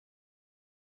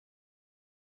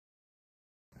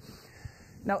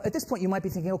Now, at this point, you might be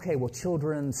thinking, okay, well,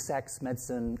 children, sex,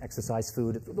 medicine, exercise,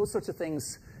 food, those sorts of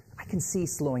things, I can see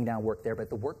slowing down work there, but at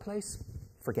the workplace,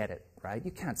 forget it, right?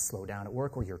 You can't slow down at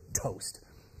work or you're toast.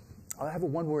 I have a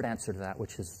one-word answer to that,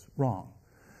 which is wrong.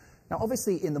 Now,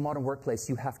 obviously, in the modern workplace,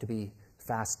 you have to be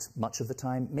fast much of the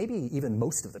time, maybe even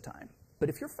most of the time. But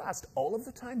if you're fast all of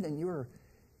the time, then you're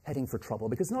heading for trouble,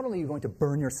 because not only are you going to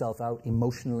burn yourself out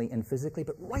emotionally and physically,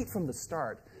 but right from the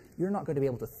start, you're not going to be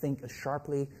able to think as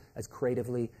sharply, as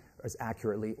creatively, as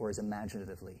accurately, or as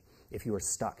imaginatively if you are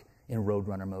stuck in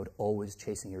roadrunner mode, always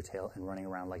chasing your tail and running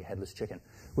around like a headless chicken.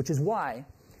 Which is why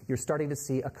you're starting to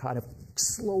see a kind of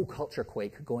slow culture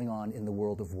quake going on in the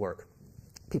world of work.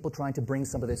 People trying to bring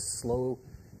some of this slow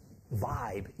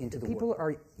vibe into the work. People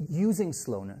are using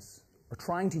slowness, or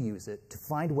trying to use it, to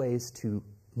find ways to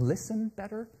listen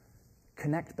better,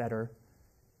 connect better,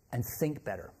 and think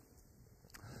better.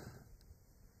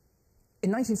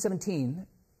 In 1917,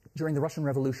 during the Russian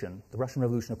Revolution,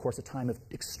 of course, a time of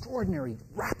extraordinary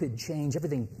rapid change,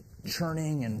 everything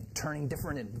churning and turning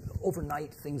different, and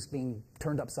overnight things being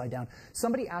turned upside down,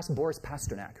 somebody asked Boris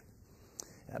Pasternak,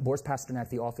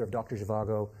 the author of Dr.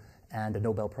 Zhivago and a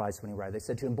Nobel Prize-winning writer, they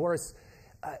said to him, Boris,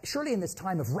 surely in this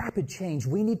time of rapid change,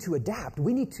 we need to adapt,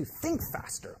 we need to think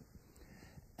faster.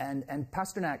 And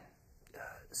Pasternak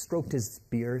stroked his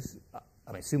beard.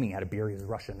 I'm assuming he had a beard, he was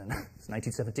Russian, and it's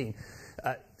 1917.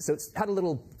 So had a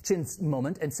little chin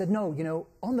moment and said, no, you know,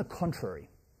 on the contrary,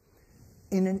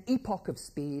 in an epoch of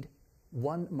speed,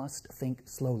 one must think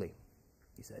slowly,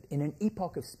 he said. In an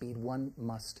epoch of speed, one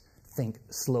must think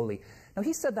slowly. Now,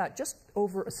 he said that just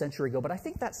over a century ago, but I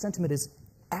think that sentiment is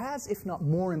as, if not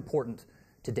more important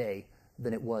today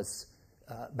than it was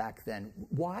back then.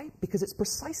 Why? Because it's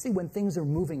precisely when things are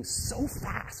moving so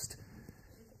fast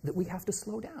that we have to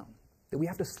slow down, that we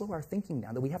have to slow our thinking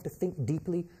down, that we have to think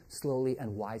deeply, slowly,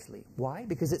 and wisely. Why?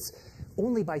 Because it's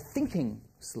only by thinking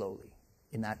slowly,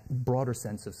 in that broader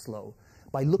sense of slow,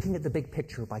 by looking at the big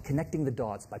picture, by connecting the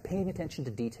dots, by paying attention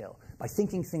to detail, by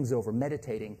thinking things over,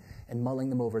 meditating, and mulling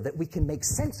them over, that we can make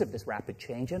sense of this rapid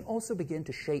change and also begin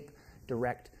to shape,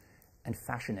 direct, and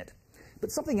fashion it.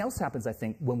 But something else happens, I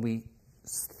think, when we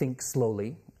think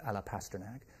slowly, a la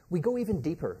Pasternak. We go even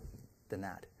deeper than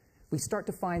that. We start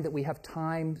to find that we have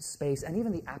time, space, and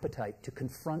even the appetite to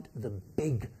confront the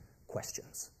big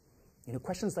questions. You know,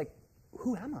 questions like,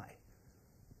 who am I?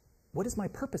 What is my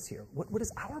purpose here? What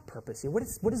is our purpose here? What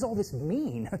does all this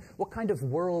mean? What kind of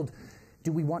world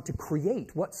do we want to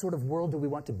create? What sort of world do we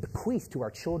want to bequeath to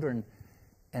our children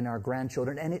and our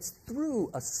grandchildren? And it's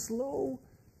through a slow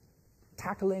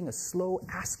tackling, a slow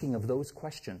asking of those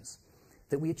questions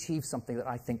that we achieve something that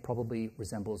I think probably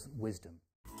resembles wisdom.